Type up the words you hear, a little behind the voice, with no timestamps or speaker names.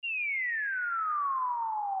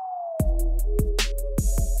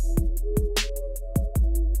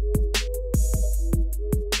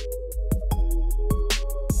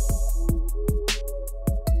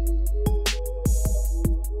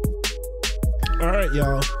All right,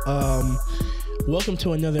 y'all. Welcome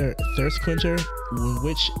to another Thirst Quencher, in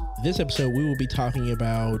which this episode we will be talking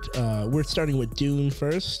about. We're starting with Dune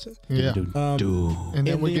first. Yeah. Dune. And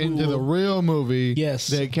then we get into the real movie. Yes.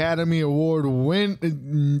 The Academy Award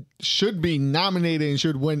should be nominated and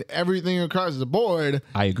should win everything across the board.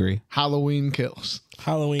 I agree. Halloween Kills.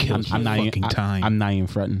 Halloween Kills. I'm not fucking time. I'm not even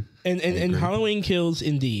fretting. And Halloween Kills,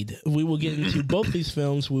 indeed. We will get into both these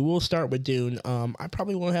films. We will start with Dune. I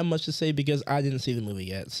probably won't have much to say because I didn't see the movie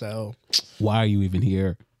yet. So Why are you even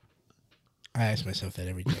here? I ask myself that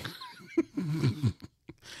every day.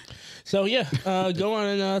 So yeah, go on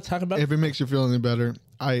and talk about. If it makes you feel any better,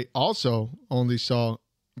 I also only saw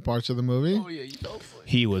parts of the movie. Oh yeah, you go for it.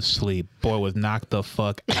 He was asleep. Boy was knocked the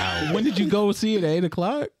fuck out. When did you go see it? At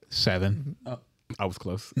 8:00? 7. I was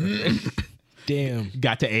close. Damn,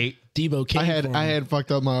 Got to 8. Debo came. I had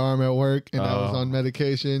fucked up my arm at work and I was Oh. on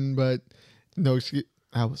medication, but no excuse.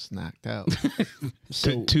 I was knocked out.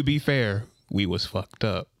 So To be fair, we was fucked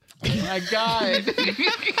up. Oh my God.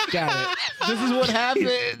 got it. This is what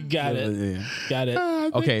happened. Got it. Yeah. Got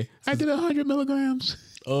it. Okay. I did 100 milligrams.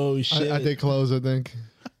 Oh shit. I did close, I think.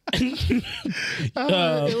 It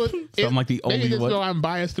was, So I'm like the maybe only just one. know I'm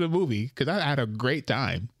biased to the movie because I had a great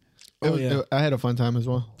time. Oh, yeah. I had a fun time as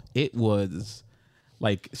well. It was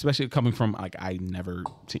like, especially coming from like I never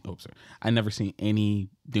seen any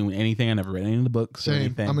doing anything. I never read any of the books or Same.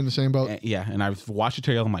 anything. I'm in the same boat. Yeah, and I've watched the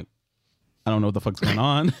trailer. I'm like, I don't know what the fuck's going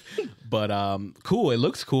on, but cool. It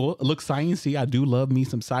looks cool. It looks sciencey. I do love me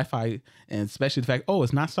some sci-fi, and especially the fact, oh,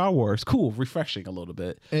 it's not Star Wars. Cool, refreshing a little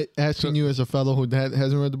bit. Asking you as a fellow who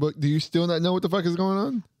hasn't read the book, do you still not know what the fuck is going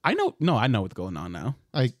on? I know what's going on now.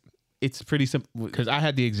 It's pretty simple. Because I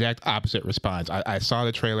had the exact opposite response. I saw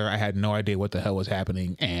the trailer. I had no idea what the hell was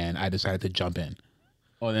happening, and I decided to jump in.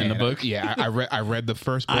 Oh, in the And, book, yeah, I read the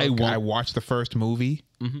first book. I watched the first movie,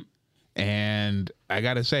 and I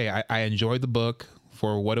gotta say, I enjoyed the book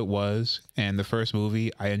for what it was, and the first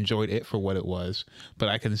movie, I enjoyed it for what it was. But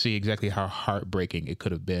I can see exactly how heartbreaking it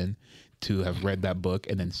could have been to have read that book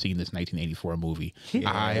and then seen this 1984 movie.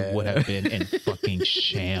 I would have been in fucking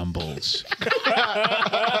shambles.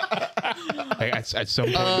 Like at some point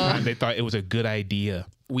in time, they thought it was a good idea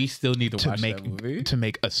we still need to to watch that movie.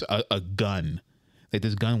 make a gun. Like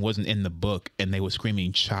this gun wasn't in the book, and they were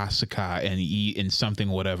screaming Chasaka and E and something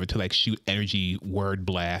whatever to like shoot energy word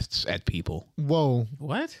blasts at people. Whoa.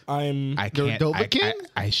 What? I'm. I can't. Dovahkiin?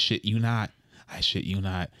 I shit you not. I shit you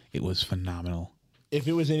not. It was phenomenal. If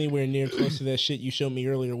it was anywhere near close to that shit you showed me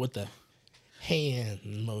earlier with the hand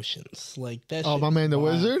motions, like that. Oh, shit my man, the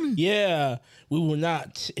was wild. wizard? Yeah, we will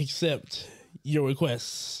not accept your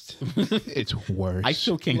request. It's worse. I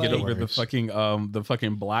still can't get Like- over the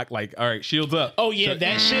fucking black. Like, all right, shields up. Oh yeah,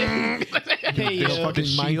 that shit. Hey, This fucking the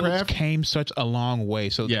shields Minecraft? came such a long way.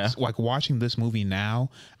 So Yeah. like watching this movie now,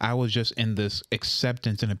 I was just in this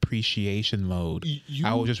acceptance and appreciation mode.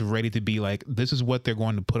 I was just ready to be like, this is what they're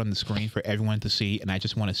going to put on the screen for everyone to see, and I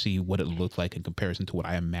just want to see what it looked like in comparison to what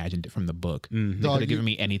I imagined it from the book. They Dog, could have you- given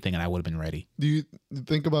me anything, and I would have been ready. Do you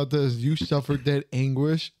think about this? You suffered that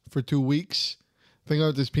anguish for 2 weeks. Think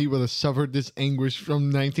about this people that suffered this anguish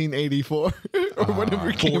from 1984 or whenever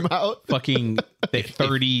it came out. Fucking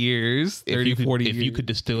 30 years, 30, 40 years. If you could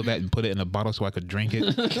distill that and put it in a bottle so I could drink it.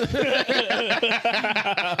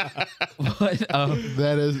 But,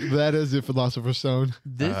 That is the Philosopher's Stone.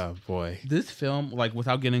 this Oh boy. this film, like,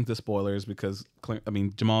 without getting into spoilers, because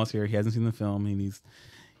Jamal is here, he hasn't seen the film, he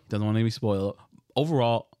doesn't want to be spoiled.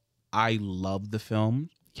 Overall, I love the film.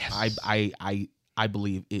 Yes, I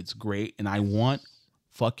believe it's great, and I want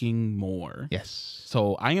fucking more. Yes.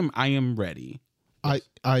 So I am ready.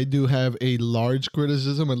 I do have a large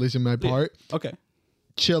criticism, at least in my part. Okay.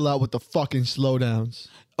 Chill out with the fucking slowdowns.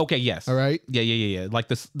 Okay. Yes. All right. Yeah. Like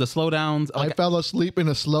the slowdowns. I Like, fell asleep in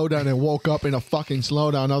a slowdown and woke up in a fucking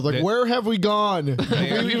slowdown. I was like, where have we gone?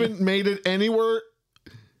 Have we even made it anywhere?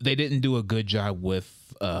 They didn't do a good job with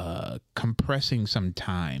compressing some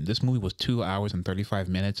time. This movie was 2 hours and 35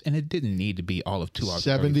 minutes, and it didn't need to be all of 2 hours.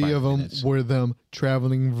 70 of them were them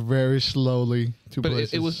traveling very slowly to But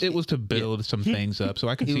places. it was to build some things up, so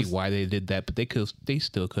I can It see was- why they did that. But they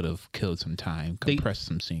still could have killed some time, compressed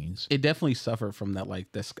some scenes. it definitely suffered from that.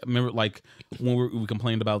 Like this. Remember, like when we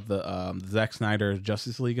complained about the Zack Snyder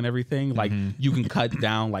Justice League and everything. Like you can cut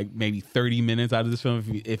down like maybe 30 minutes out of this film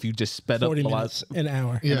if you just sped up 40 a lot. minutes, an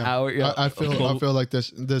hour. yeah, hour, yeah. I feel like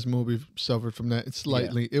this movie suffered from that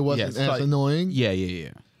slightly. It wasn't Yeah, as annoying. Yeah.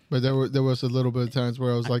 But there was a little bit of times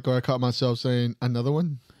where I was like, I caught myself saying another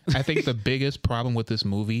one. I think the biggest problem with this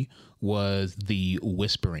movie was the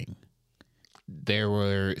whispering. There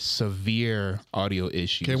were severe audio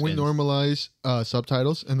issues. Can we normalize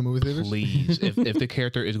subtitles in the movie theaters? Please, if the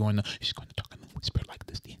character is going to, she's going to talk and whisper like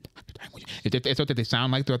this the entire time. If it's what they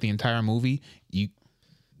sound like throughout the entire movie,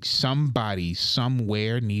 somebody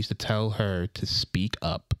somewhere needs to tell her to speak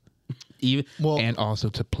up, and also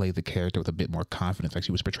to play the character with a bit more confidence, like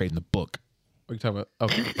she was portrayed in the book. What are you talking about?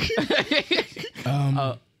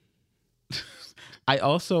 Okay. I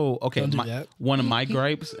also one of my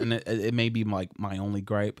gripes, and it may be like my only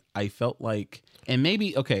gripe. I felt like, and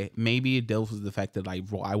maybe it deals with the fact that I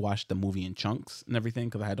watched the movie in chunks and everything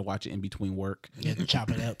because I had to watch it in between work. You had to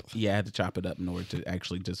chop it up. Yeah, I had to chop it up in order to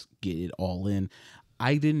actually just get it all in.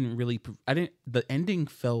 The ending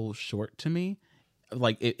fell short to me.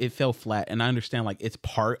 Like it fell flat, and I understand like it's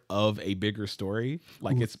part of a bigger story.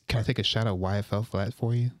 Like Can I take a shot at why it fell flat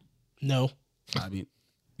for you? No. I mean,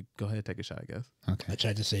 go ahead, take a shot, I guess. Okay. I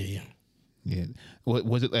tried to save you. Yeah. What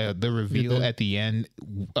was it? The reveal at the end.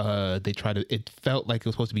 It felt like it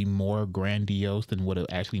was supposed to be more grandiose than what it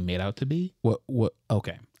actually made out to be. What?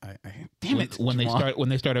 Okay. Damn it. When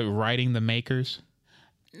they started writing the makers.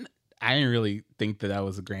 I didn't really think that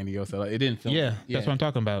was a grandiose. It didn't feel. Yeah, that's what I'm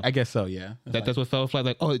talking about. I guess so. Yeah. That's what felt flat.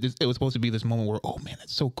 Like, oh, it was supposed to be this moment where, oh man,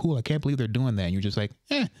 that's so cool. I can't believe they're doing that. And you're just like,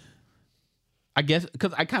 eh. I guess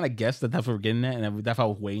because I kind of guessed that's what we're getting at, and that's what I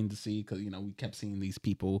was waiting to see because we kept seeing these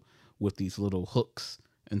people with these little hooks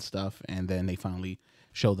and stuff, and then they finally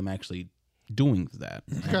show them actually doing that.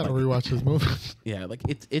 I gotta rewatch this movie. Yeah, like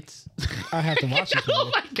it's. I have to watch this movie.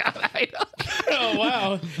 Oh my god! I know. Oh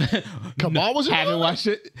wow! Kamal was haven't watched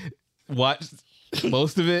it. Watched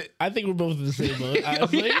most of it. I think we're both in the same boat.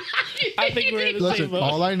 Honestly, I think we're in the same boat.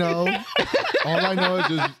 All I know is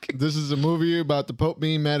just, this is a movie about the Pope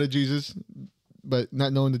being mad at Jesus, but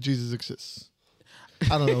not knowing that Jesus exists.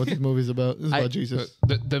 I don't know what this movie's about. It's about Jesus.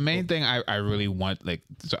 The main thing I really want,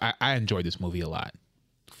 I enjoyed this movie a lot.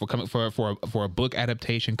 For a book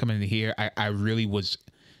adaptation coming in here, I really was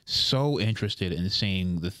so interested in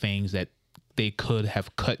seeing the things that they could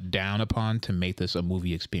have cut down upon to make this a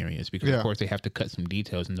movie experience, because of course they have to cut some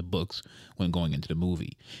details in the books when going into the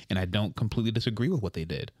movie, and I don't completely disagree with what they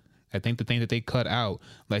did. I think the thing that they cut out,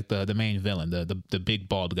 like the main villain, the big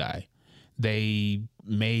bald guy, they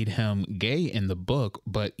made him gay in the book,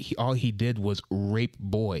 but all he did was rape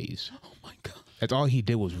boys. Oh my god, that's all he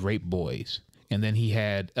did was rape boys. And then he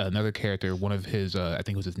had another character, one of his I think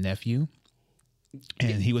it was his nephew.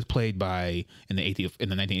 And he was played by in the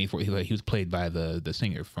 1984. He was played by the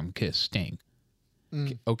singer from Kiss, Sting.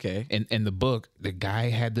 Okay. And in the book, the guy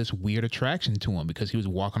had this weird attraction to him because he was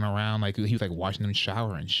walking around like he was like watching him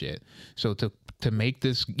shower and shit. So to make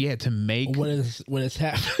this, what is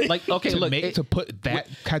happening? Like, okay, to put that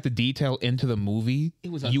type of detail into the movie,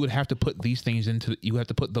 you would have to put these things into. You have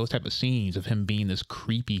to put those type of scenes of him being this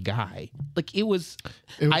creepy guy. Like it was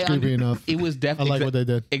creepy enough. It was definitely. I like what they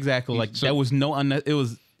did. Exactly. Like there was no. It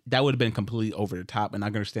was that would have been completely over the top, and I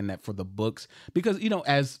can understand that for the books because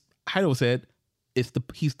as Heido said,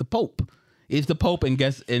 he's the Pope. It's the Pope, and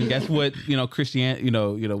guess what? Christianity.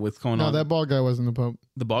 What's going on? No, that bald guy wasn't the Pope.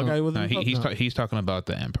 The bald guy wasn't. The Pope? He's talking about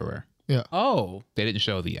the Emperor. Yeah. Oh, they didn't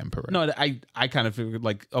show the Emperor. No, I kind of figured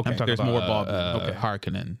like there's more bald. Okay,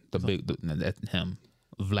 Harkonnen, that's him,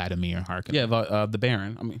 Vladimir Harkonnen. Yeah, the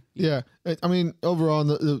Baron. I mean, overall,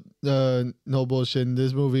 the no bullshit.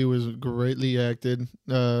 This movie was greatly acted.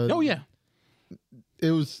 Yeah,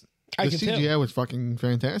 it was. The CGI was fucking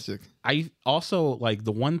fantastic. I also like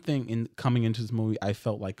the one thing in coming into this movie, I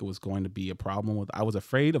felt like it was going to be a problem with. I was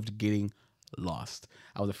afraid of getting lost.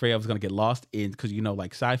 I was afraid I was going to get lost in because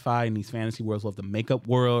like sci-fi and these fantasy worlds love to make up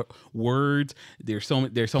words. There's so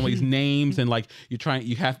many names and like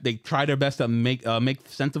they try their best to make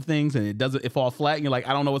sense of things and it falls flat and you're like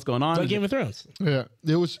I don't know what's going on. Like Game of Thrones. Yeah,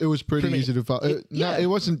 it was pretty easy to follow. It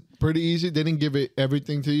wasn't pretty easy. They didn't give it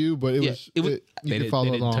everything to you, but you could follow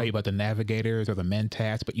along. They didn't tell you about the navigators or the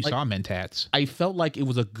mentats, but you saw mentats. I felt like it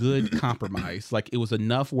was a good compromise. Like it was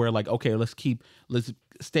enough where like okay, let's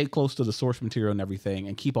stay close to the source material and everything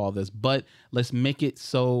and keep all this, but let's make it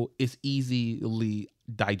so it's easily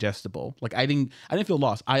digestible. Like I didn't feel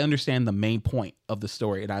lost. I understand the main point of the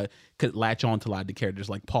story and I could latch on to a lot of the characters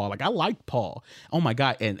like Paul. Like I liked Paul. Oh my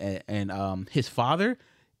god, and his father,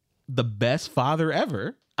 the best father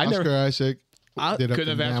ever. Oscar Isaac. Couldn't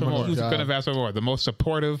have asked for more. The most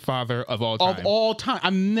supportive father of all time. Of all time.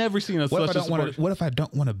 I've never seen a what if I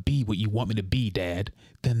don't want to be what you want me to be, Dad?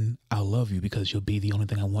 Then I'll love you because you'll be the only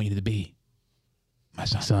thing I want you to be. My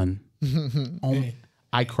son.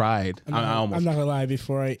 I cried. I almost. I'm not gonna lie.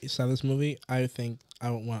 Before I saw this movie, I think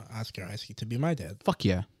I would want Oscar Isaac to be my dad. Fuck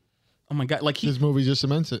yeah. Oh my god! Like This movie just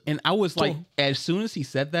cements it. and I was like, as soon as he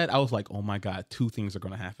said that, I was like, oh my god, two things are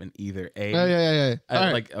gonna happen. Either A, Yeah. All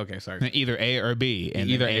right. like okay, sorry, Either A or B, and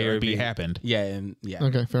Either either A or B happened. yeah, and yeah,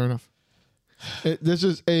 Okay, fair enough.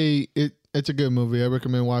 It's a good movie. I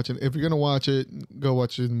recommend watching. If you're gonna watch it, go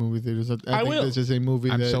watch it in the movie theaters. I think will. this is a movie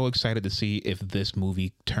I'm that so excited to see if this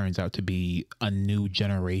movie turns out to be a new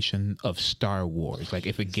generation of Star Wars. Like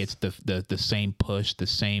if it gets the same push, the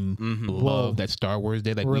same love that Star Wars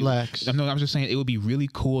did. Like Relax. I'm just saying it would be really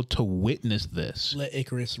cool to witness this. Let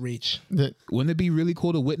Icarus reach. that Wouldn't it be really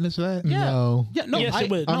cool to witness that? no. yeah. No, Yes, it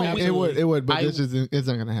would. I No, mean, absolutely. it would, but I- this isn't. It's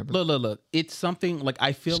not gonna happen. Look. It's something like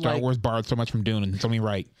I feel Star like Wars borrowed so much from Dune, and it's only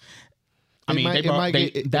right. I mean, might-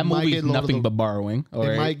 that might movie's get Lord of nothing the- but borrowing. All It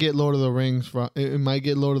right? might get Lord of the Rings from. It might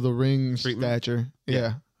get Lord of the Rings stature.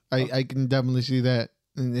 Yeah, I can definitely see that.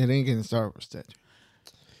 And it ain't getting Star Wars stature.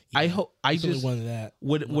 I hope. I It's only just one of that.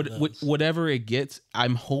 What, one of those. whatever it gets,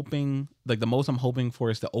 I'm hoping like the most I'm hoping for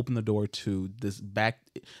is to open the door to this back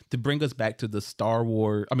to bring us back to the Star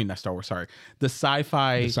Wars. I mean, not Star Wars. Sorry, the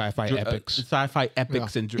sci-fi, epics. sci-fi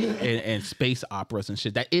epics, and space operas and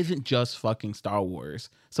shit. That isn't just fucking Star Wars.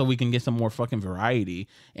 So we can get some more fucking variety.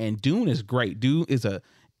 And Dune is great. Dune is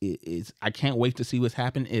I can't wait to see what's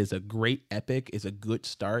happened. Is a great epic. Is a good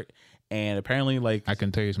start. And apparently, like I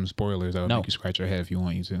can tell you some spoilers that would No. make you scratch your head if you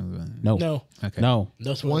want you to. no, Okay. no.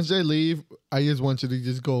 No spoilers. Once they leave, I just want you to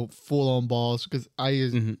just go full on balls because I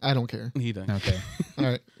don't care. He done. Okay. All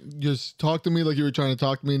right, just talk to me like you were trying to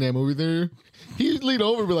talk to me in that movie theater. He'd lean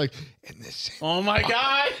over and be like, "And this." Oh my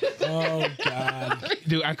god. Oh God.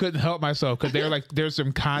 Dude, I couldn't help myself because they were like, there's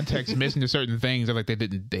some context missing to certain things. They're like, they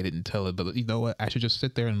didn't tell it, but you know what? I should just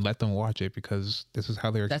sit there and let them watch it because this is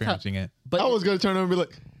how they're That's how- experiencing it. But I was gonna turn over and be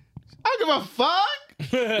like, "I don't give a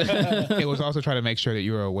fuck." It was also trying to make sure that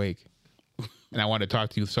you were awake. And I wanted to talk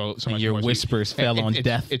to you so much. your more. whispers fell on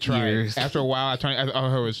deaf it tried. ears. After a while, I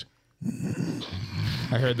heard was.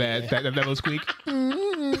 I heard that little squeak.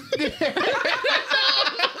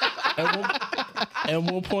 At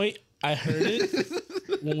one point, I heard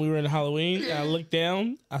it when we were in Halloween. And I looked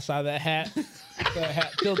down. I saw that hat.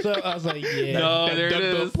 Tilt up. I was like, yeah. No, That there it duck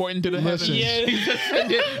bill is. pointing to the Listen. heavens.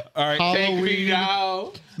 Yeah. All right, take me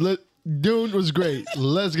Halloween. now. Dune was great.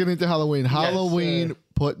 Let's get into Halloween. Halloween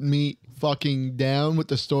put me fucking down with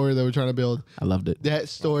the story they were trying to build. I loved it. That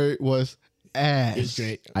story was ass. It was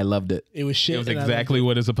great. I loved it. It was shit. It was and I loved exactly it.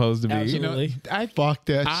 what it's supposed to be. Absolutely. You know, I Fuck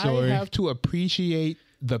that story. I have to appreciate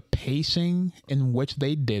the pacing in which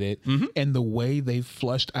they did it and the way they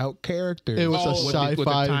flushed out characters. It was a With the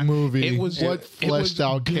sci-fi time. movie. It was What fleshed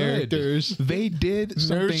out good. characters? They did Nurse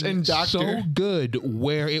something and doctor. so good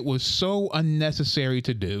where it was so unnecessary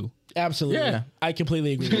to do. Absolutely. Yeah. I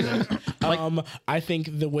completely agree with that. I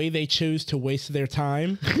think the way they chose to waste their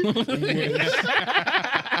time was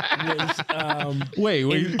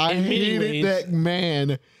Wait, I in many hated ways- that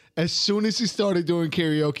man. As soon as he started doing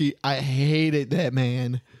karaoke, I hated that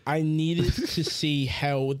man. I needed to see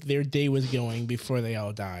how their day was going before they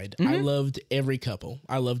all died. I loved every couple.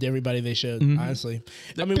 I loved everybody they showed. Honestly,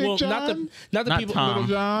 I mean, Big well, not John? the Not people. Tom. Little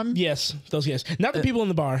John. Yes, those guys. Not the people in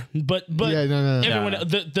the bar, but Yeah, no. everyone. Yeah.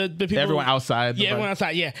 The people. everyone outside. the Yeah, everyone bar.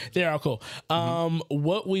 outside. Yeah, they're all cool.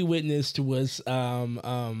 What we witnessed was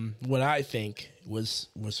what I think was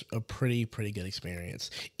a pretty good experience.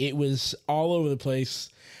 It was all over the place.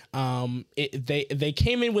 They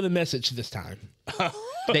came in with a message this time.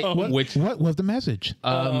 Which What was the message?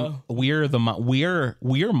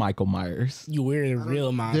 we're Michael Myers. We're the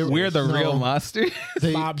real monster. We're the No. real monster.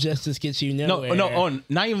 Mob justice gets you No, nowhere. no,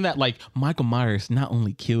 not even that. Like Michael Myers not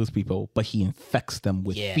only kills people, but he infects them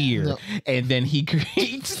with Yeah. fear, No. and then he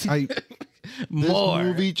creates This more.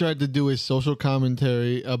 movie tried to do a social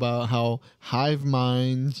commentary about how hive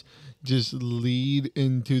minds just lead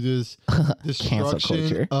into this destruction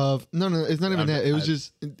culture. of no, it's not even that. It was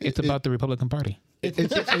just It's about the Republican Party.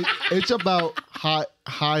 it's about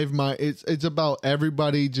hive mind. It's about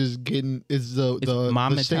everybody just getting. It's the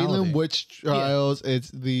mob Salem mentality. witch trials. It's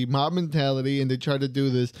the mob mentality, and they try to do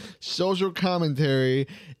this social commentary,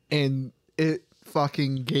 and it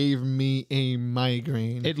fucking gave me a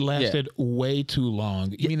migraine. It lasted way too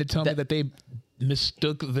long. You mean to tell me that they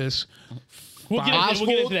mistook this? We'll get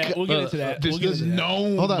into that. We'll get into that. This We'll get into that.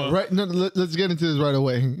 gnome. Hold on, right? No, let's get into this right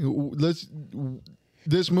away.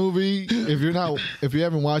 This movie, if you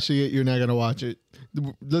haven't watched it yet, you're not gonna watch it.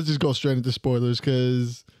 Let's just go straight into spoilers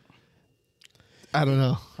because I don't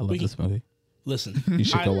know. I love this movie. Listen, You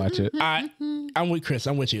should go watch it. I'm with Chris.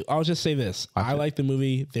 I'm with you. I'll just say this. I like the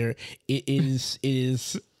movie. It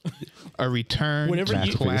is A return Whatever to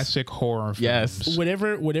you- classic horror films. Yes.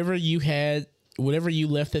 whatever you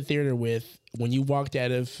left the theater with when you walked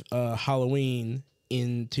out of Halloween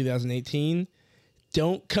in 2018,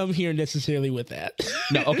 don't come here necessarily with that.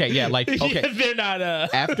 No, okay, yeah, like okay. They're not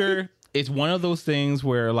After it's one of those things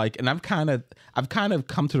where like, and I've kind of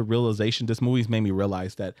come to the realization this movie's made me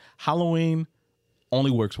realize that Halloween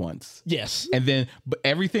only works once. yes. And then but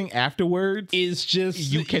everything afterwards Is just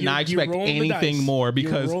you cannot you're expect rolling the anything dice. more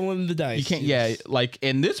because you're rolling the dice. you can't. Yeah, like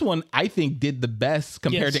and this one I think did the best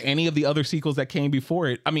compared Yes. to any of the other sequels that came before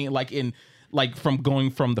it. I mean, like from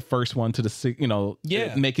going from the first one to the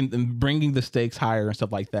Yeah. making and bringing the stakes higher and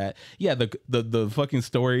stuff like that. Yeah, the fucking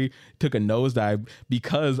story took a nosedive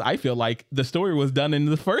because I feel like the story was done in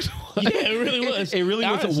the first one. Yeah, it really was. It really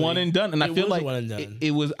was a Honestly, one and done, and I it feel was a like one and done.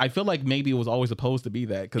 it was. I feel like maybe it was always supposed to be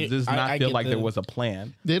that because It- does I- not I feel get like there the- was a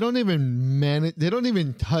plan. They don't even They don't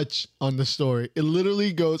even touch on the story. It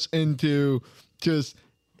literally goes into just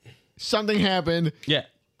something happened. Yeah.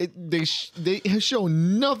 They have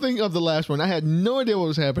shown nothing of the last one. I had no idea what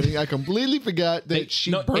was happening. I completely forgot that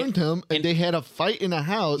she burned him, and they had a fight in a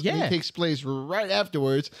house. And Yeah. it takes place right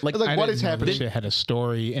afterwards. Like, Like, I what didn't is know happening? This shit had a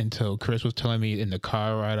story until Chris was telling me in the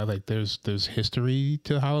car ride. I was like, "There's history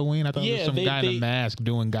to Halloween." I thought it Yeah, was some guy in a mask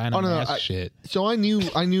doing guy in a Oh, no, mask I- shit. So I knew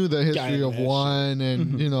the history of Mash. one,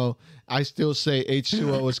 and you know, I still say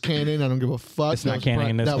H2O is canon. I don't give a fuck. It's not canon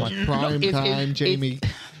in this That one. was prime time, Jamie.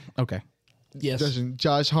 Okay. Yes. Doesn't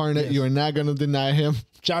Josh Hartnett? You are not going to deny him.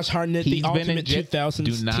 Josh Hartnett, He's the been in ultimate jail.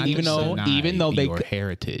 2000s Do not teen- even though they- your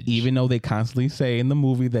heritage. Even though they constantly say in the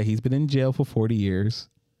movie that he's been in jail for 40 years.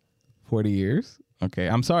 40 years? Okay.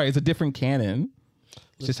 I'm sorry. It's a different canon.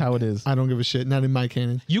 It's just how it is. I don't give a shit. Not in my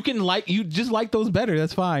canon. You just like those better.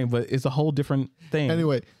 That's fine. But it's a whole different thing.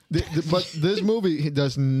 Anyway, but this movie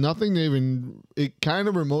does nothing to even. It kind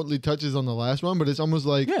of remotely touches on the last one, but it's almost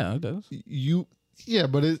like Yeah, it does. Yeah,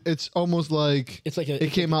 but it's almost like It's like a-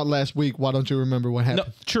 it came out last week. Why don't you remember what No,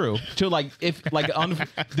 happened? true. To like if like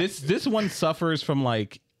this one suffers from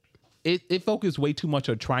like it focused way too much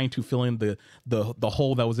on trying to fill in the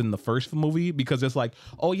hole that was in the first movie because it's like,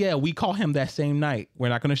 oh yeah, we call him that same night. We're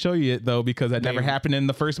not going to show you it though because that never happened in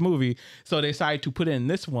the first movie. So they decided to put it in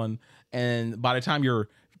this one, and by the time you're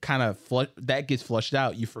kind of that gets flushed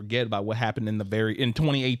out, you forget about what happened in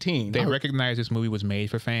 2018. They recognize this movie was made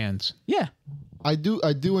for fans. Yeah. I do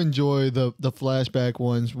enjoy the flashback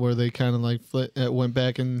ones where they kind of like went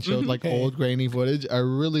back and showed like old grainy footage. I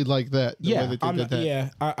really like that. The Yeah, way that they I'm did not, that. yeah,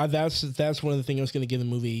 that's one of the things I was going to give the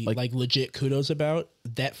movie like legit kudos about.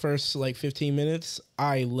 That first like 15 minutes,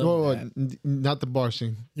 I love Whoa, that. not the bar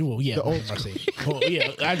scene. Well, yeah, the old well,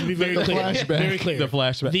 yeah. I have to be very clear. flashback. Very clear. The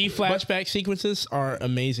flashback. The flashback sequences are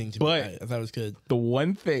amazing to me. But- I thought it was good. The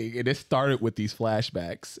one thing, and it started with these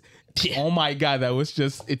flashbacks. Yeah. Oh my god, that was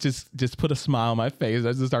just put a smile on my face.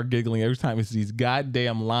 I just start giggling every time it's these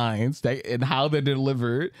goddamn lines and how they're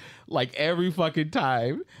delivered, like every fucking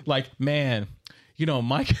time. Like, man, you know,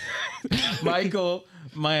 Michael,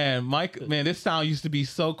 man, this sound used to be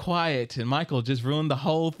so quiet, and Michael just ruined the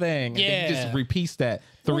whole thing. And then he just Yeah. repeats that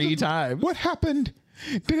 3 times. What happened?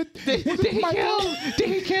 Did he kill? Did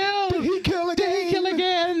he kill? Did he kill again? Did he kill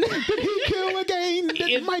again? Did he kill again?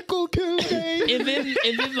 Did Michael kill again? And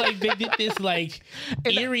then like they did this like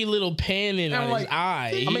eerie little pan in I'm on like- his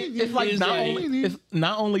eye. I mean, it's like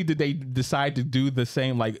not only did they decide to do the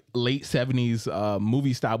same like late 70s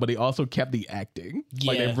movie style, but they also kept the acting.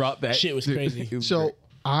 Like they Yeah. brought that Shit was crazy. It was So great.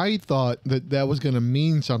 I thought that was gonna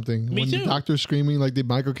mean something. Me when too. the doctor's screaming like, "Did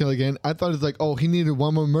Michael kill again?" I thought it's like, "Oh, he needed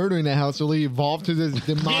one more murder in that house, so he evolved to this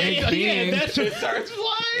demonic being." that's what starts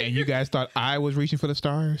flying. And you guys thought I was reaching for the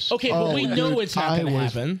stars? Okay, but we know dude, it's not I going to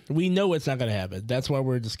was- happen. We know it's not going to happen. That's why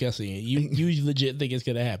we're discussing it. You legit think it's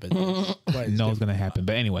going to happen. Right, No, it's gonna happen.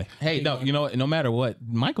 But anyway, Hey, no, you know what? No matter what,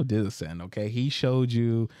 Michael did ascend. Okay, he showed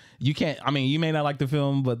you. You can't. I mean, you may not like the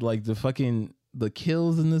film, but like the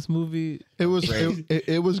kills in this movie. It was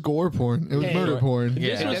it was gore porn. It was Hey, murder porn.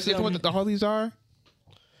 Yeah. This was, that's what all these are.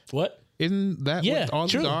 what? Isn't that Yeah, what all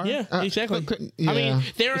true. these are? Yeah, exactly. yeah. I mean,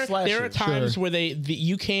 there It's are slasher, times sure. where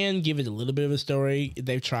you can give it a little bit of a story.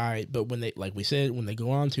 They've tried, but when they, like we said, when they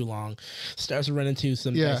go on too long, starts to run into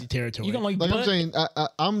some Yeah. dicey territory. You don't like, Like I'm but- saying,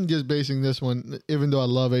 I'm just basing this one, even though I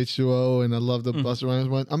love H2O and I love the Busta Rhymes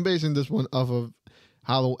one, I'm basing this one off of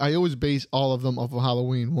Halloween. I always base all of them off of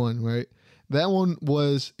Halloween 1, right? That one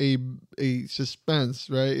was a suspense,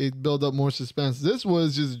 right? It built up more suspense. This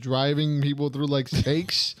was just driving people through like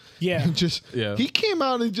stakes. Yeah. Yeah. He came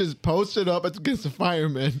out and just posted up against the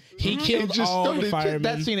firemen. He And killed just all the started-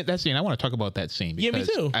 firemen. That scene. I want to talk about that scene. Yeah, me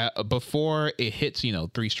Because, too. before it hits,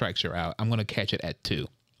 3 strikes you're out. I'm gonna catch it at 2.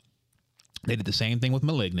 They did the same thing with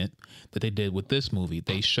Malignant that they did with this movie.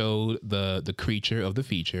 They showed the creature of the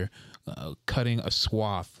feature cutting a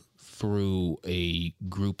swath through a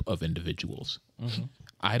group of individuals. Mm-hmm.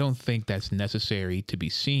 I don't think that's necessary to be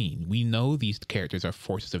seen. We know these characters are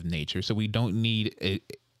forces of nature, so we don't need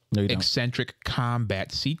eccentric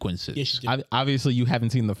combat sequences. Yes, obviously, you haven't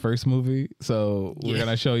seen the first movie, so we're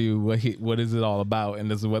gonna show you what is it all about, and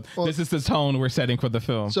this is the tone we're setting for the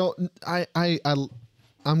film. So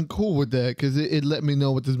I'm cool with that because it let me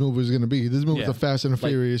know what this movie was going to be. This movie is the Fast and the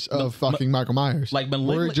Furious of fucking Michael Myers. Like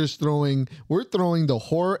we're throwing the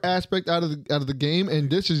horror aspect out of the game,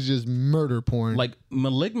 and this is just murder porn. Like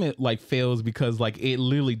Malignant fails because it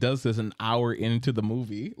literally does this an hour into the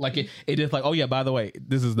movie. Like it is like, oh yeah, by the way,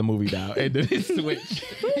 this is the movie now, and then it switch.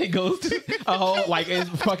 It goes to a whole it's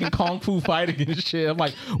fucking kung fu fighting and shit. I'm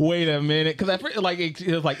like, wait a minute, because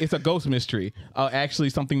it's a ghost mystery.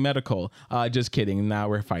 Actually, something medical. Just kidding.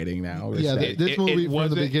 Now we're fighting now. This movie from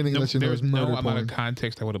the beginning lets you know it's murder no amount porn. of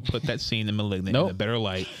context I would have put that scene in Malignant in a better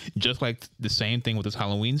light. Just like the same thing with this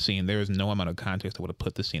Halloween scene, there is no amount of context I would have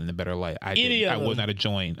put the scene in a better light. I was not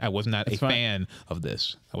I was not a fan of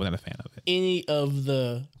this. I was not a fan of it. Any of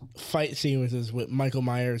the fight sequences with Michael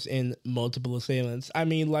Myers and multiple assailants. I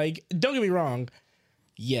mean, don't get me wrong.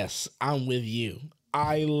 Yes, I'm with you.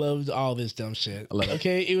 I loved all this dumb shit. I love it.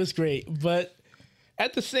 Okay, it was great, but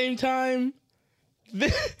at the same time,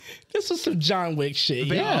 this was some John Wick shit.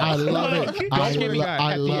 Yeah, I love it.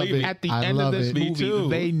 I love it. At the end of this movie,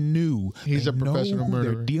 they knew he's a professional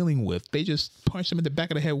murderer. They're dealing with. They just punched him in the back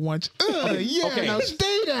of the head once. Now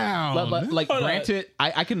stay down. But granted,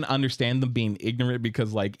 I can understand them being ignorant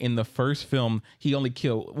because in the first film, he only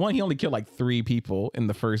killed 3 people in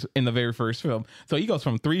the very first film. So he goes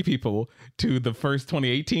from 3 people to the first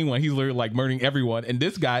 2018 one. He's literally murdering everyone. And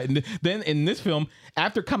this guy, and then in this film,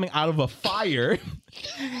 after coming out of a fire,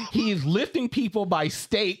 he's lifting people by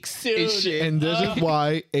stakes and shit. And this is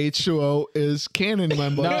why H2O is canon in my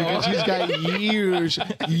book, because he's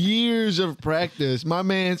got years of practice. My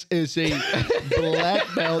man's is a black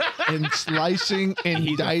belt in slicing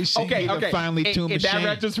and dicing. Okay. Finally, in that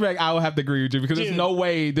retrospect, I will have to agree with you because there's no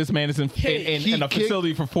way this man is in a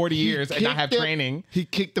facility for 40 years and not have training. He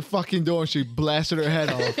kicked the fucking door and she blasted her head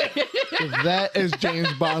off. That is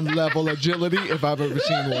James Bond level agility if I've ever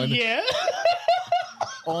seen one. Yeah.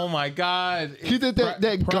 Oh my God! He did that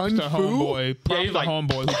gun to homeboy. Props to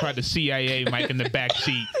homeboy who tried to CIA Mike in the back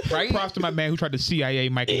seat. Right? Props to my man who tried to CIA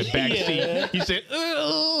Mike in the back seat. He said,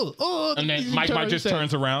 and then Mike just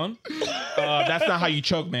turns around. That's not how you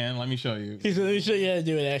choke, man. Let me show you. He said, "Let me show you how to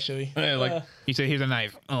do it." Actually, he said, "Here's a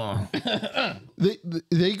knife."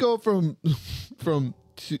 They go from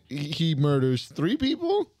he murders 3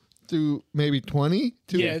 people to maybe 20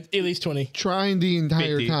 to at least 20, trying the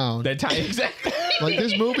entire town. Exactly.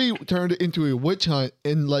 This movie turned it into a witch hunt,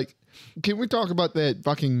 and can we talk about that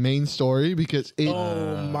fucking main story, because it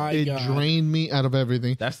drained me out of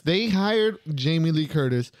everything. They hired Jamie Lee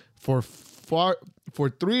Curtis for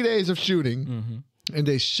 3 days of shooting, and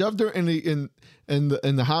they shoved her in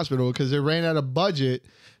the hospital because they ran out of budget,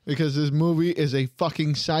 because this movie is a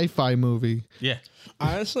fucking sci-fi movie. Yeah.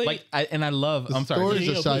 Honestly, I love. I'm sorry. Story's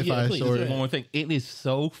a sci-fi story. One more thing. It is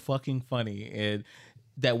so fucking funny, and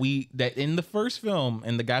that in the first film,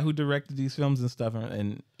 and the guy who directed these films and stuff,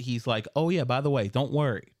 and he's like, oh yeah, by the way, don't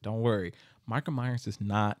worry, Michael Myers is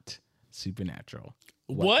not supernatural.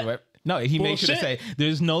 What? No, he made sure to say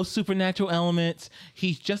there's no supernatural elements.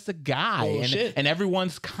 He's just a guy, and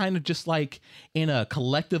everyone's kind of just in a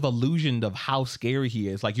collective illusion of how scary he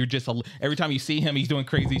is. You're just every time you see him, he's doing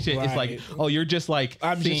crazy shit. Right. It's you're just you're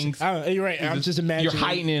right. I'm just imagining. You're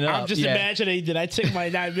heightening it up. I'm just imagining that I took my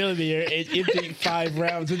 9mm and emptied 5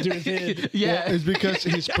 rounds into his head. Yeah, well, it's because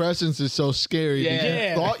his presence is so scary.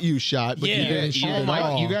 You thought you shot, but you didn't shoot at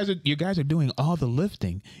all. You guys are doing all the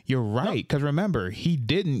lifting. You're right, because remember, he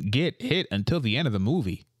didn't get hit until the end of the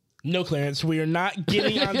movie. No, Clarence, we are not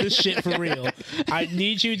getting on this shit for real. I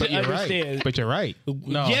need you to understand. Right. But you're right.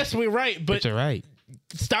 No. Yes, we're right. But you're right.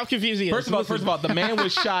 Stop confusing us. First of all, the man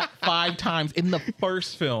was shot 5 times in the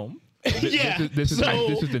first film. This is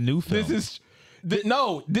the new film. He's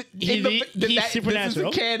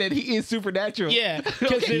supernatural. This is canon. He is supernatural. Yeah,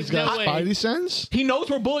 because he's got spidey sense. He knows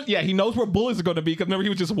where bullets. Yeah, he knows where bullets are going to be. Because remember, he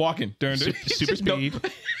was just walking during super speed,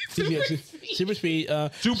 super speed,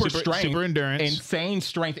 super strength, super endurance, insane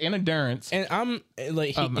strength and endurance. And I'm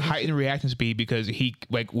heightened reaction speed, because he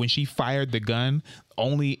when she fired the gun,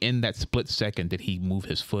 only in that split second did he move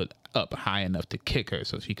his foot up high enough to kick her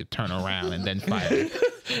so she could turn around and then fire.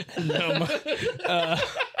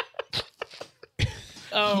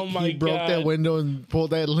 Oh my He broke god! that window and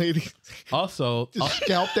pulled that lady. Also, Just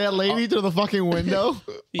scalped that lady through the fucking window.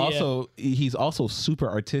 Yeah. also, he's also super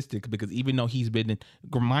artistic because even though he's been in,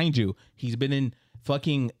 remind you, he's been in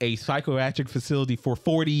fucking a psychiatric facility for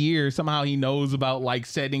 40 years. Somehow he knows about like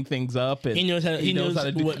setting things up, and He knows how- he knows how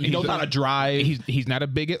to do, what he knows how to drive. He's not a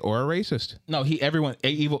bigot or a racist. No, everyone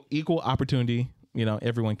equal opportunity. You know,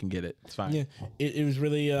 everyone can get it. It's fine. Yeah, it was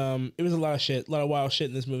really it was a lot of shit, a lot of wild shit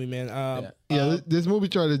in this movie, man. This movie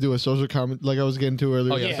tried to do a social comment, like I was getting to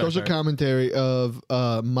earlier. Oh, yeah, social sorry. commentary of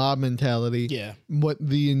mob mentality. Yeah. What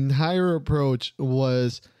the entire approach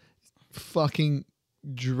was fucking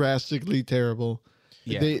drastically terrible.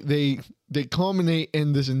 Yeah. They culminate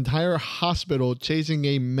in this entire hospital chasing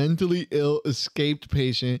a mentally ill escaped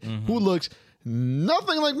patient who looks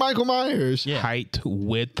nothing like Michael Myers. Yeah. Height,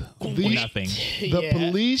 width, nothing. The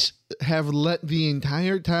police have let the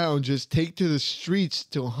entire town just take to the streets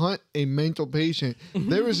to hunt a mental patient.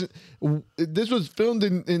 This was filmed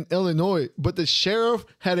in Illinois, but the sheriff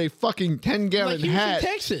had a fucking 10-gallon Like he was in hat.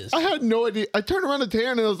 Texas. I had no idea. I turned around the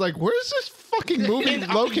town and I was like, "Where's this fucking movie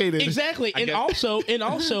located?" Exactly, and also,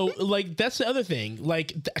 like that's the other thing,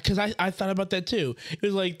 like because I thought about that too. It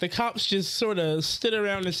was like the cops just sort of stood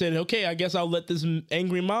around and said, "Okay, I guess I'll let this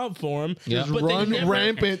angry mob form." Yeah. Just run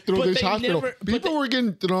rampant through this hospital. People were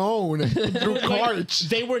getting thrown through carts.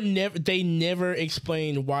 They never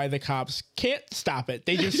explained why the cops can't stop it.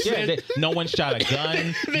 They just said, no one shot a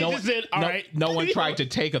gun. They no just said, "All right." No one tried to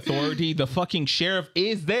take authority. The fucking sheriff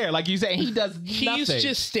is there, like you said. He does He's nothing.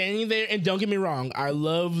 just standing there, and don't get me wrong, I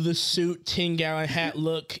love the suit, 10-gallon hat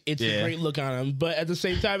look. It's a great look on him, but at the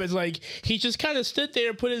same time, it's like he just kind of stood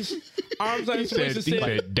there, put his arms on his waist, and He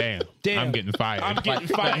said, said, "Damn, I'm getting fired." I'm getting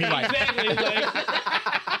fired." Exactly.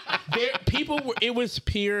 It was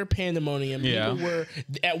pure pandemonium. Yeah. People were,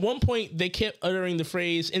 at one point, they kept uttering the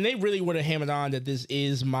phrase, and they really would have hammered on that this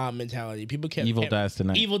is mob mentality. People kept Evil dies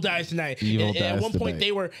tonight. Evil dies tonight. Evil And at dies one point,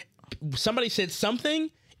 tonight. somebody said something.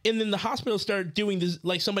 And then the hospital started doing this,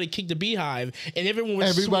 like somebody kicked a beehive, and everyone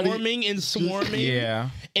was swarming and swarming. Yeah.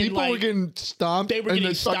 And People were getting stomped. They were and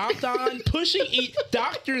getting then fucking- stomped on,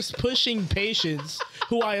 doctors pushing patients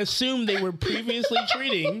who I assume they were previously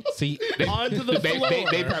treating See, onto the floor.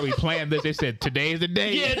 they probably planned this. They said, "Today's the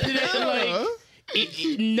day." Yeah, today,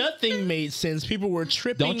 nothing made sense. People were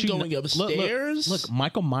tripping, going upstairs. Look,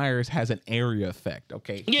 Michael Myers has an area effect.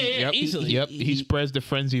 Okay. Yeah, easily. Yep, he spreads the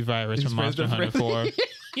frenzy virus from spreads Monster the Hunter 4.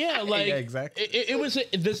 Yeah, like Yeah, exactly. It was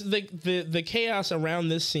the chaos around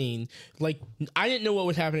this scene. Like I didn't know what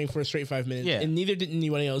was happening for a straight 5 minutes, Yeah. and neither did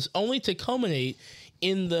anyone else. Only to culminate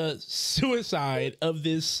in the suicide of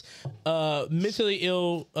this mentally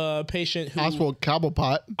ill patient who Oswald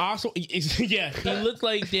Cobblepot. also yeah, he looked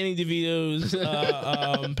like Danny DeVito's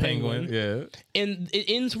penguin. Yeah. And it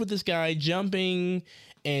ends with this guy jumping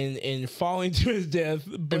and falling to his death.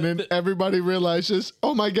 But And then everybody realizes,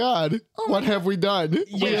 oh my God, what have we done?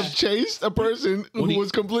 We Yeah. have chased a person who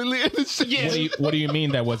was completely innocent. yeah, What do you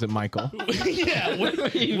mean that wasn't Michael? yeah.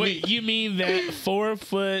 What, you mean that 4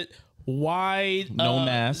 foot wide, No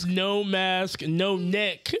mask. no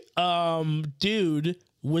neck, dude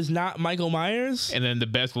was not Michael Myers? And then the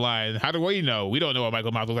best line: "How do we know? We don't know what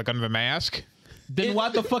Michael Myers looks like under the mask." Then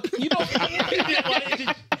what the fuck? You know,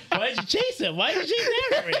 Why did you chase him? Why did you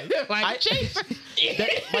chase Aaron? I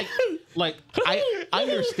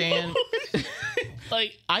understand.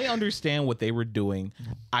 Like, I understand what they were doing.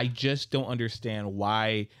 I just don't understand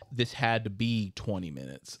why this had to be 20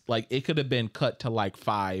 minutes. Like, it could have been cut to like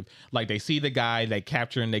 5. Like, they see the guy, they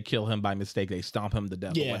capture him, they kill him by mistake, they stomp him to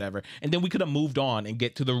death or whatever, and then we could have moved on and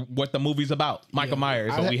get to what the movie's about. Michael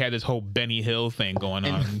Myers. But we had this whole Benny Hill thing going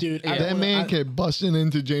on. dude, That man kept busting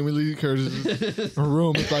into Jamie Lee Curtis's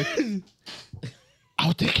room. It's like,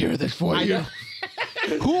 I'll take care of this for you.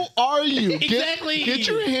 Who are you? Exactly. Get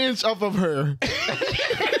your hands off of her.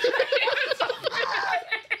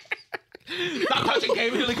 Stop touching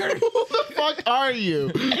Jamie Lee Curtis. Who the fuck are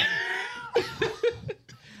you?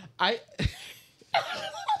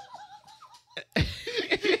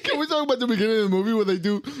 Can we talk about the beginning of the movie where they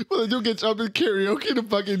do get up in karaoke to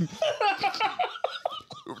fucking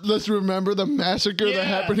let's remember the massacre that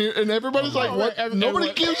happened here, and everybody's like, "What?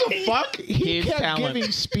 Nobody gives a fuck." He kept talent.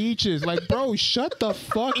 giving speeches like, "Bro, shut the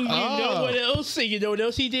fuck You know up." what else? You know what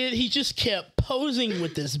else he did? He just kept posing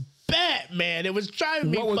with this bat, man. It was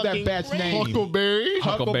driving me What was that fucking bat's crazy. name? Huckleberry.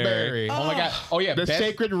 Huckleberry. Oh my god. Oh yeah. The best-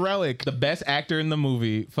 sacred relic. The best actor in the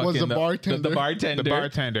movie fucking the bartender. The bartender. The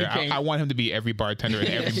bartender. became- I want him to be every bartender in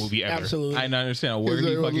every movie ever. Absolutely. I don't understand a word he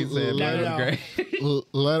He's like, fucking said. Not That at was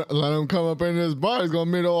great. Let him come up in this bar. He's gonna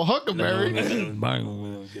meet old Huckleberry.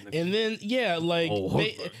 And then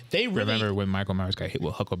they really Remember when Michael Myers got hit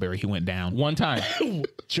with Huckleberry? He went down one time.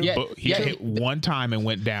 True. Yeah. But he hit one time and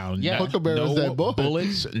went down. Yeah. Huckleberry was that boy.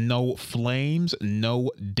 Bullets, no flames,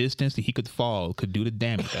 no distance that he could fall could do the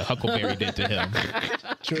damage that Huckleberry did to him.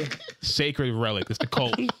 True. Sacred relic. It's the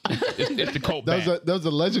Colt. It's the Colt. That was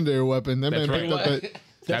a legendary weapon. That That's man picked right. up that.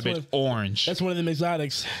 That bitch orange. That's one of them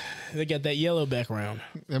exotics. They got that yellow background.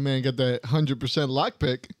 That man got that 100%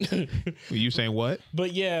 lockpick. Were you saying what?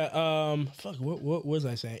 But yeah, fuck, what was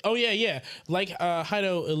I saying? Oh yeah. Like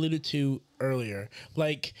Heido alluded to earlier,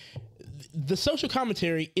 like the social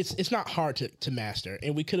commentary, it's not hard to master,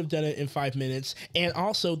 and we could have done it in 5 minutes. And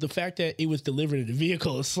also the fact that it was delivered in a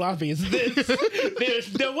vehicle as sloppy as this,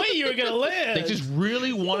 there's no way you were gonna live. They just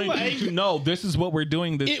really wanted you to know this is what we're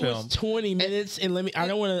doing this It film. was 20 minutes, and I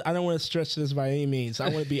don't want to stretch this by any means. I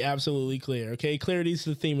want to be absolutely clear. Okay, clarity is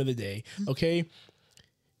the theme of the day. Okay.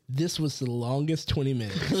 This was the longest 20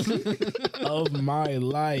 minutes of my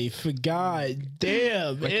life. God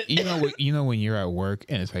damn. Like, you know when you're at work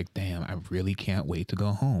and it's like, damn, I really can't wait to go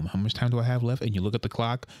home. How much time do I have left? And you look at the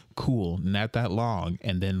clock, cool, not that long.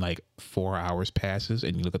 And then like 4 hours passes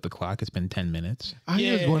and you look at the clock, it's been 10 minutes. I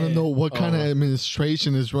just want to know what kind of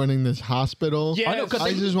administration is running this hospital. Yeah,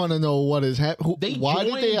 I just want to know what is happening. Why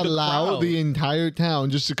did they joined the allow crowd. the entire town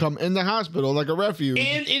just to come in the hospital like a refuge?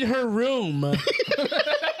 And in her room.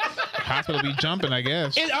 Hospital be jumping, I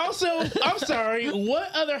guess. And also, I'm sorry,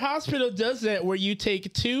 what other hospital does that where you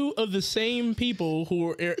take two of the same people who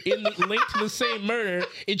are linked to the same murder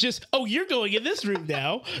and just, you're going in this room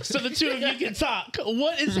now, so the two of you can talk?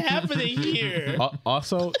 What is happening here?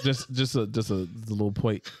 Also, just a little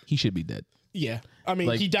point. He should be dead. Yeah. I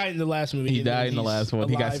mean, he died in the last movie. He died in the last one.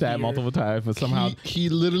 He got stabbed multiple times, but somehow He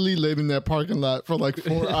literally laid in that parking lot for like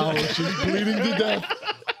 4 hours just bleeding to death.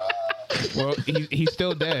 Well, he's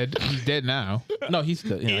still dead. He's dead now. No, he's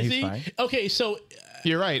still, Is he's he? fine. Okay, so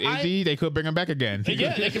You're right. Is he? They could bring him back again.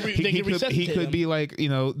 Yeah, they could resuscitate He could him. be like,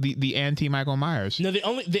 the anti Michael Myers. No,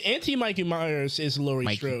 the anti Mikey Myers is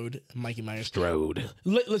Laurie Strode. Mikey Myers. Strode.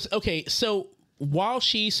 Listen, okay, so while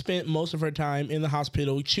she spent most of her time in the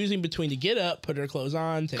hospital choosing between to get up, put her clothes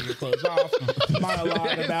on, take her clothes off,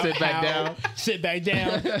 monologue about sit back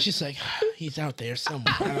down. She's like, he's out there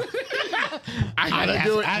somewhere. I gotta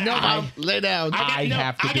do it. No, Mom, lay down. I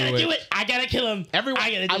have to do it. I gotta kill him.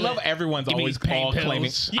 I love everyone's always called claiming,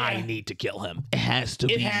 Yeah. I need to kill him. It has to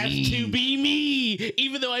It be has me. to be me,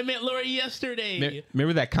 even though I met Laurie yesterday.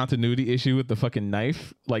 Remember that continuity issue with the fucking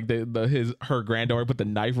knife? Like her granddaughter put the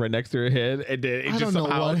knife right next to her head, and then it I just don't know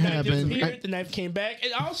somehow what happened. Disappeared, the knife came back,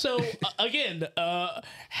 and also again,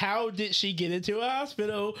 how did she get into a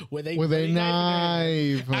hospital with a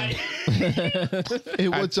knife? It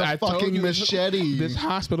was I a told fucking you machete. This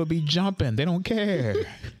hospital be jumping. They don't care.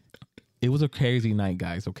 It was a crazy night,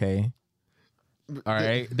 guys. Okay. All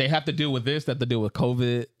right. They have to deal with this. They have to deal with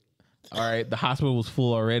COVID. All right. The hospital was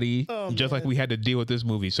full already. Just like we had to deal with this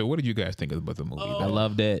movie. So what did you guys think about the movie? I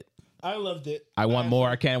loved it. I loved it. I want more.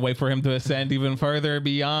 I can't wait for him to ascend even further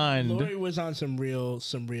beyond. Laurie was on some real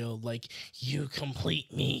like you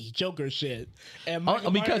complete me Joker shit. And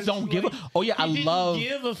because don't give a. Oh yeah, he didn't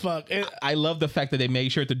give a fuck. And I love the fact that they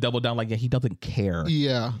made sure to double down. Like, yeah, he doesn't care.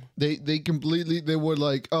 Yeah, they were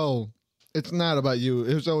like, oh, it's not about you.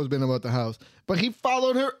 It's always been about the house. But he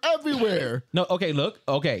followed her everywhere. No, okay, look,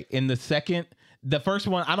 okay. In the first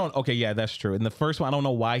one, I don't. Okay, yeah, that's true. In the first one, I don't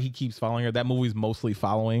know why he keeps following her. That movie's mostly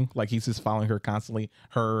following, like he's just following her constantly,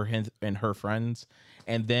 her and her friends.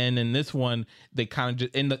 And then in this one, they kind of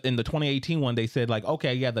just in the 2018 one, they said like,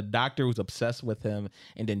 okay, yeah, the doctor was obsessed with him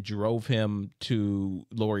and then drove him to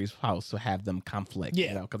Laurie's house to have them conflict.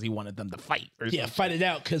 Yeah, because he wanted them to fight. Fight it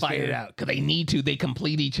out because they need to. They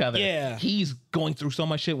complete each other. Yeah, he's going through so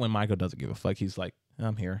much shit when Michael doesn't give a fuck. He's like,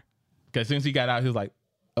 I'm here. Because as soon as he got out, he was like,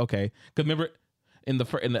 okay. Because remember. They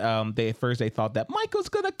thought that Michael's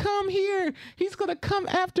gonna come here. He's gonna come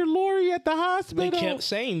after Laurie at the hospital. They kept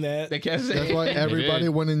saying that. That's why everybody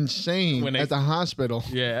went insane at the hospital.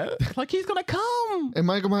 Yeah, like he's gonna come. And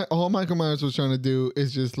all Michael Myers was trying to do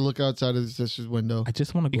is just look outside of his sister's window. I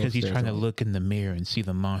just want to go because he's upstairs trying to look in the mirror and see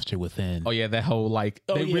the monster within. Oh yeah, that whole like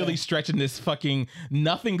really stretching this fucking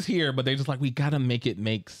nothing's here, but they're just like we gotta make it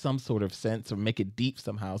make some sort of sense or make it deep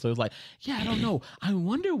somehow. So it was like, yeah, I don't know. I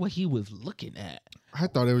wonder what he was looking at. I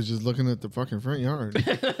thought it was just looking at the fucking front yard.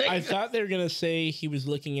 I thought they were gonna say he was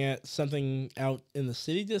looking at something out in the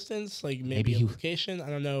city distance, like maybe a location. I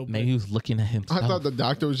don't know. Maybe he was looking at himself. I thought the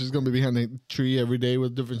doctor was just gonna be behind a tree every day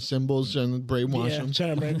with different symbols trying to brainwash him.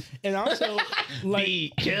 Trying to brain. And also,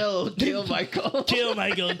 like, kill Michael, kill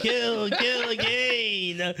Michael, kill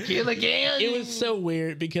again. Kill again. It was so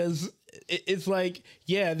weird because it's like,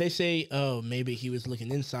 yeah, they say, oh, maybe he was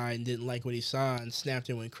looking inside and didn't like what he saw and snapped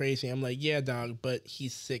and went crazy. I'm like, yeah, dog, but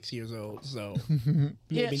he's 6 years old, so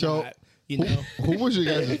maybe So, not. You know, who was your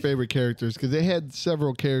guys' favorite characters? Because they had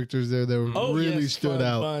several characters there that really stood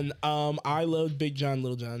out. Fun. I loved Big John,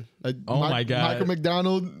 Little John. My God, Michael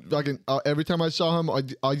McDonald. Fucking every time I saw him,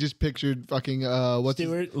 I just pictured fucking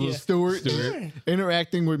Stewart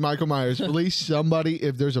interacting with Michael Myers. Please, somebody,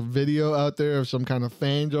 if there's a video out there of some kind of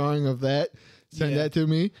fan drawing of that, send that to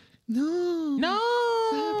me. No.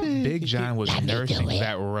 Big John was nursing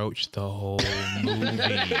that roach the whole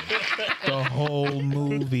movie. The whole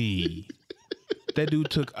movie. That dude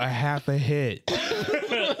took a half a hit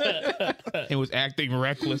and was acting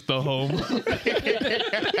reckless the whole movie.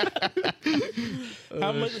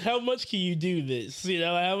 How much can you do this? You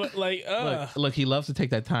know, look, he loves to take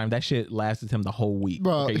that time. That shit lasted him the whole week.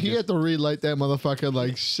 Bro, he had to relight that motherfucker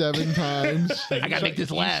like 7 times. I gotta make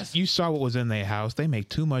this last. You saw what was in their house. They make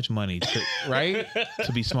too much money, right?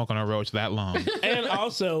 To be smoking a roach that long. And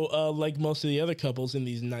also, like most of the other couples in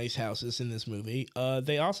these nice houses in this movie,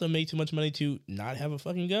 they also make too much money to not have a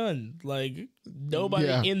fucking gun. Like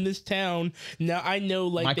nobody in this town. Now I know,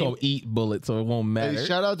 like Michael eat bullets, so it won't matter. Hey,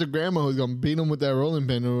 shout out to Grandma who's gonna beat him with that rolling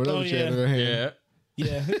pin or whatever she had in her hand.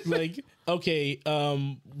 Yeah, like okay.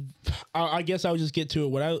 I guess I'll just get to it.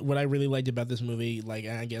 What I really liked about this movie, like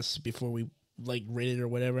I guess before we like rate it or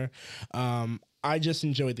whatever, I just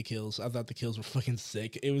enjoyed the kills. I thought the kills were fucking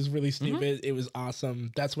sick. It was really stupid. It was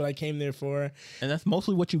awesome. That's what I came there for, and that's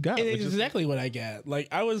mostly what you got. And it's exactly what I got. Like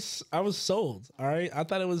I was sold. All right, I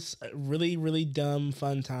thought it was a really, really dumb,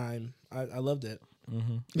 fun time. I loved it.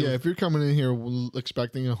 Mm-hmm. Yeah, if you're coming in here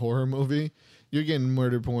expecting a horror movie, you're getting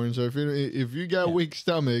murder porn. So if you got weak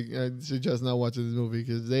stomach, I suggest not watching this movie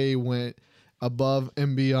because they went above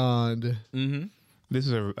and beyond. Mm-hmm. This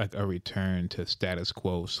is a return to status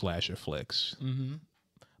quo slasher flicks. Mm-hmm.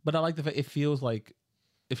 But I like the fact it feels like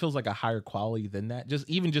a higher quality than that.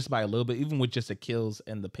 Just by a little bit, even with just the kills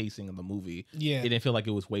and the pacing of the movie. Yeah, it didn't feel like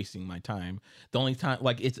it was wasting my time. The only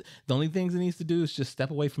things it needs to do is just step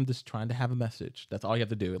away from just trying to have a message. That's all you have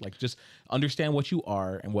to do. Like just understand what you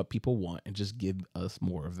are and what people want, and just give us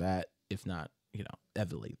more of that. If not,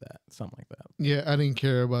 elevate that, something like that. Yeah, I didn't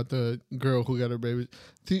care about the girl who got her baby.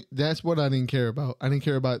 See, that's what I didn't care about. I didn't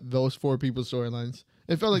care about those 4 people's storylines.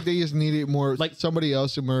 It felt like they just needed more, like somebody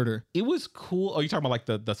else to murder. It was cool. Oh, you talking about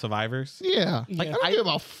like the survivors? Yeah. Like I don't give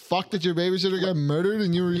a fuck that your babysitter got murdered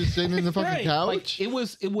and you were just sitting in the fucking couch. Like, it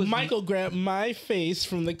was. Michael grabbed my face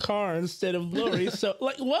from the car instead of Lori. So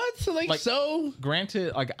like what? So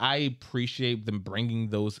granted, like I appreciate them bringing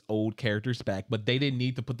those old characters back, but they didn't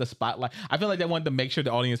need to put the spotlight. I feel like they wanted to make sure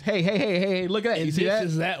the audience, hey, look at that. You see that?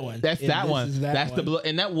 Is that one? That's that one. That's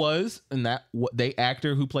the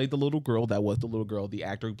actor who played the little girl. That was the little girl. The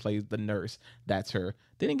actor who plays the nurse, that's her.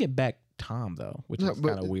 They didn't get back Tom though, which is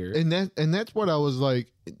kind of weird. And that's what I was like.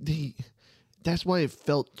 That's why it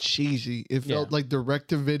felt cheesy. It felt like direct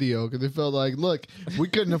to video because it felt like, look, we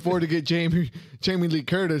couldn't afford to get Jamie Lee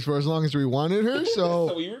Curtis for as long as we wanted her,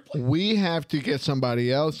 so we have to get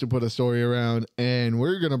somebody else to put a story around, and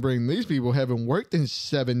we're gonna bring these people who haven't worked in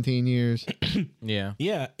 17 years. Yeah,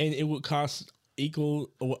 and it would cost equal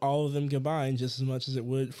all of them combined just as much as it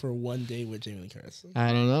would for one day with Jamie Lee Curtis.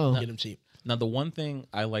 I don't know. Get them cheap. Now, the one thing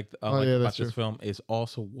I like about this film is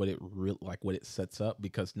also what it sets up,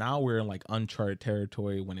 because now we're in like uncharted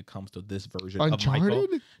territory when it comes to this version of Michael.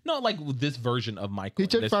 No, like this version of Michael. He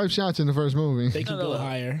took 5 shots in the first movie. They can go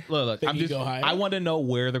higher. Look, I want to know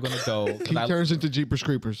where they're going to go. He turns into Jeepers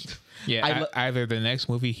Creepers. Yeah, either the next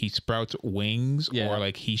movie he sprouts wings, or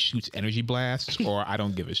like he shoots energy blasts, or I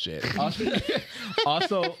don't give a shit.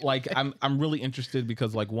 Also, like I'm really interested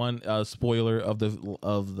because like one spoiler of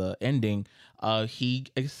the ending, he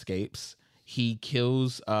escapes. He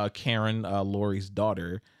kills Karen, Laurie's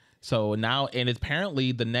daughter. So now, and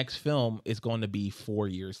apparently the next film is going to be 4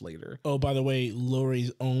 years later. Oh, by the way,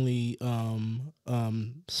 Laurie's only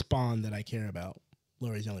spawn that I care about.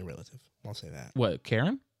 Laurie's only relative. I'll say that. What,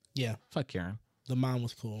 Karen? Yeah. Fuck Karen. The mom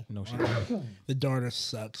was cool. No shit. The daughter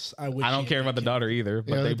sucks. I don't care about the daughter either,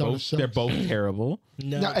 but they're both terrible.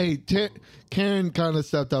 No, hey, Karen kind of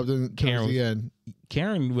stepped up towards the end.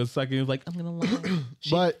 Karen was like, I'm gonna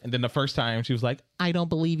lie. And then the first time she was like, I don't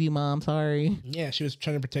believe you, Mom. Sorry. Yeah, she was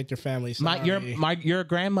trying to protect her family. Your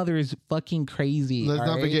grandmother is fucking crazy. Let's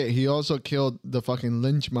not forget, he also killed the fucking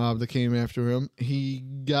lynch mob that came after him. He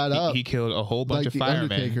got up. He killed a whole bunch of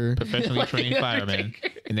firemen, professionally trained firemen,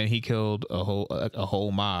 and then he killed a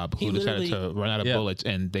whole mob who decided to run out of bullets,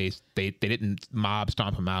 and they didn't mob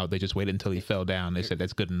stomp him out. They just waited until he fell down. They said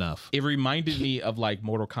that's good enough. It reminded me of like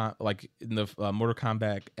Mortal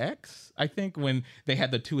Kombat X, I think, when they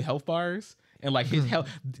had the 2 health bars. And like his health,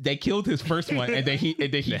 they killed his first one, and then he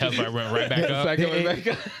the health bar went right back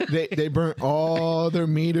up. They burnt all their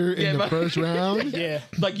meter in the first round. Yeah,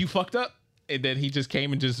 like you fucked up, and then he just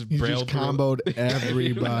came and just comboed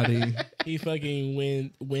everybody. He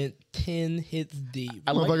fucking went 10 hits deep.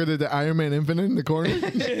 Motherfucker did the Iron Man Infinite in the corner.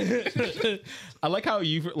 I like how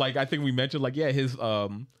you like. I think we mentioned like his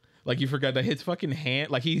like you forgot that his fucking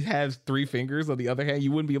hand, like he has 3 fingers on the other hand.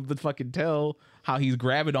 You wouldn't be able to fucking tell how he's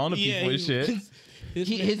grabbing onto people and shit.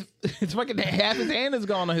 His fucking half his hand is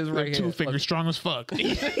gone on his right hand. 2 fingers strong as fuck.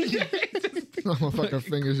 Motherfucker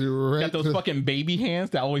fingers you right. Got those fucking baby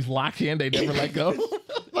hands that always lock in. They never let go.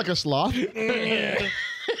 Like a sloth.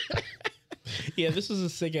 Yeah, this was a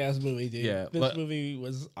sick ass movie, dude. Yeah, this movie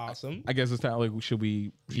was awesome. I guess it's time. Like, should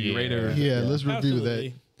we rate it? Yeah, let's review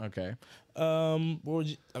Absolutely. that. Okay. What would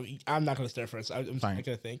you? I'm not gonna start first. I'm Fine. not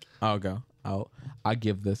gonna think. I'll go. I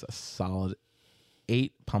give this a solid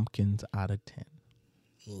 8 pumpkins out of 10. A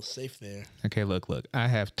little safe there. Okay, look. I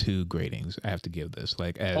have 2 gradings. I have to give this.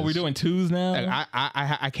 Like, as we're doing 2s now.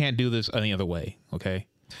 I can't do this any other way. Okay,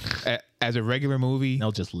 as a regular movie,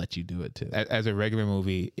 They'll just let you do it too. as a regular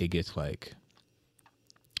movie, it gets like,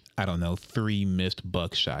 I don't know, 3 missed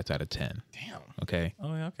buckshots out of 10. Damn. Okay.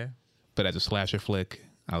 Oh yeah. Okay. But as a slasher flick,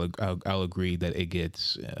 I'll agree that it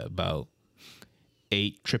gets about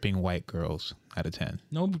 8 tripping white girls out of 10.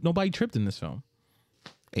 Nobody tripped in this film.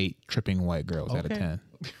 8 tripping white girls out of 10.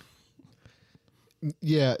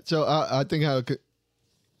 Yeah, so I think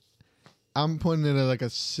I'm putting it at like a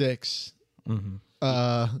 6.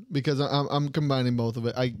 Because I'm combining both of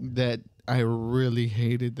it. I really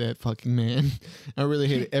hated that fucking man. I really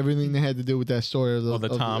hated everything that had to do with that story of the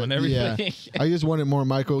Tom and everything. Yeah. I just wanted more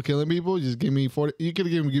Michael killing people. Just give me 40. You could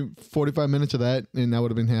have given me 45 minutes of that, and I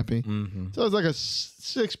would have been happy. So it's like a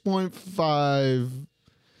 6.5.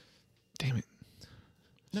 Damn it,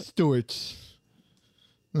 Stewart's.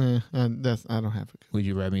 I don't have it. Would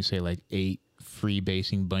you rather me say like 8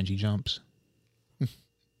 free-basing bungee jumps?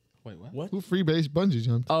 Wait, what? Who freebase bungee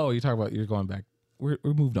jumped? Oh, you're going back. We're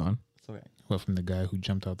moved on. It's okay. Well, from the guy who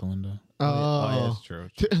jumped out the window. Yeah, that's true.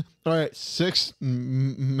 All right, 6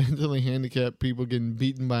 mentally handicapped people getting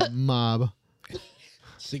beaten by a mob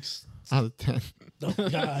 6 out of 10. Oh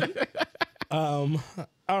God. All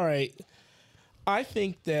right. I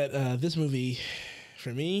think that this movie,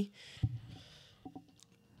 for me,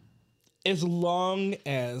 as long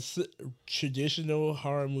as traditional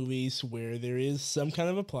horror movies where there is some kind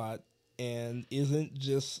of a plot and isn't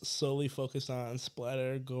just solely focused on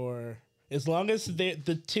splatter, gore, as long as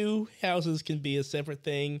the 2 houses can be a separate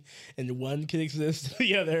thing and one can exist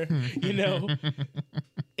the other,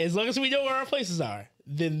 as long as we know where our places are,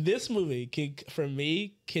 then this movie can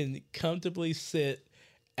comfortably sit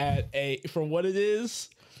at for what it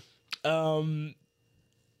is, to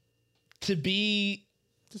be.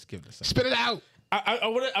 Just give this. Spit it out. I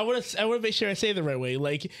want to make sure I say it the right way.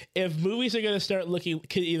 Like, if movies are gonna start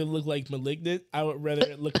could either look like Malignant, I would rather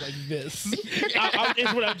it look like this.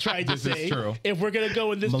 Is what I'm trying to say. Is true. If we're gonna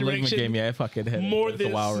go in this Malignant direction, game, fucking head more this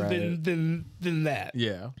than that.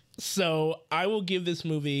 Yeah. So I will give this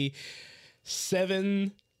movie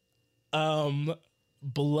 7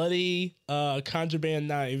 bloody contraband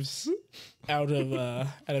knives out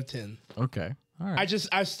of 10. Okay. All right.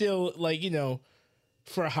 I still like,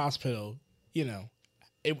 for a hospital,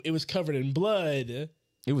 it was covered in blood.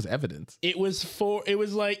 It was evidence. It was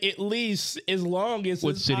like at least as long as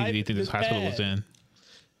what city do you think this hospital was in?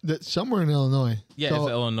 Somewhere in Illinois. Yeah, So, it's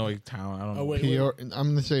an Illinois town. I don't know. wait. I'm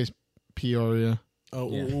gonna say it's Peoria. Oh,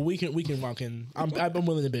 Yeah. well, we can walk in. I'm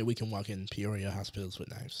willing to bet we can walk in Peoria hospitals with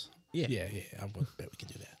knives. Yeah. Yeah. I'm willing to bet we can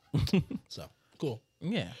do that. So cool.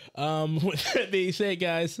 Yeah. With that being said,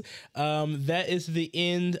 guys, that is the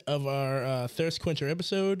end of our Thirst Quencher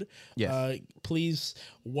episode. Yes. Please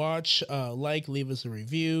watch, leave us a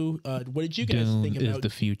review. What did you guys Dune think is about the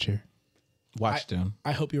future. Watch Dune.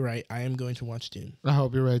 I hope you're right. I am going to watch Dune. I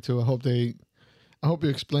hope you're right too. I hope you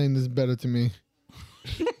explain this better to me,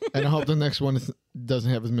 and I hope the next one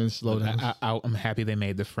doesn't have as many slowdowns. I'm happy they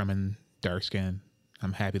made the Fremen dark skin.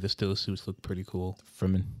 I'm happy the still suits look pretty cool.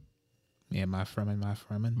 Fremen. Yeah, my Fremen. My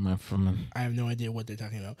Fremen. I have no idea what they're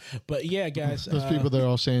talking about. But yeah, guys. Those people, they're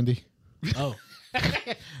all sandy. Oh.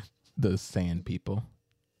 The sand people.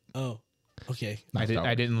 Oh. Okay. I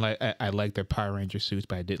didn't like. I like their Power Ranger suits,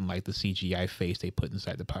 but I didn't like the CGI face they put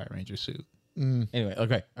inside the Power Ranger suit. Anyway,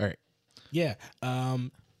 okay. All right. Yeah.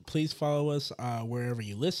 please follow us wherever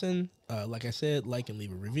you listen. Like I said, like and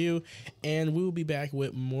leave a review, and we will be back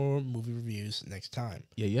with more movie reviews next time.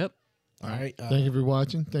 Yep. All right. Thank you for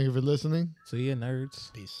watching. Thank you for listening. See ya,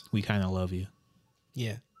 nerds. Peace. We kind of love you.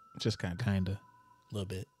 Yeah, Just kind of. Kinda. a little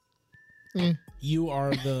bit. Eh. You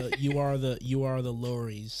are the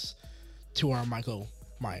Lories to our Michael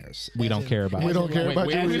Myers. We don't care about We it. don't care about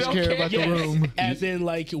you. We just care about the room. As in,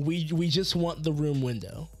 like we just want the room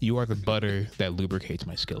window. You are the butter that lubricates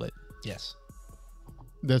my skillet. Yes.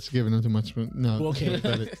 That's giving them too much. No. Okay.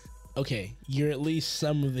 Credit. Okay. You're at least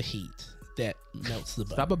some of the heat that melts the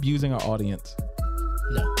butter. Stop abusing our audience.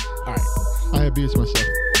 No. All right. I abuse myself.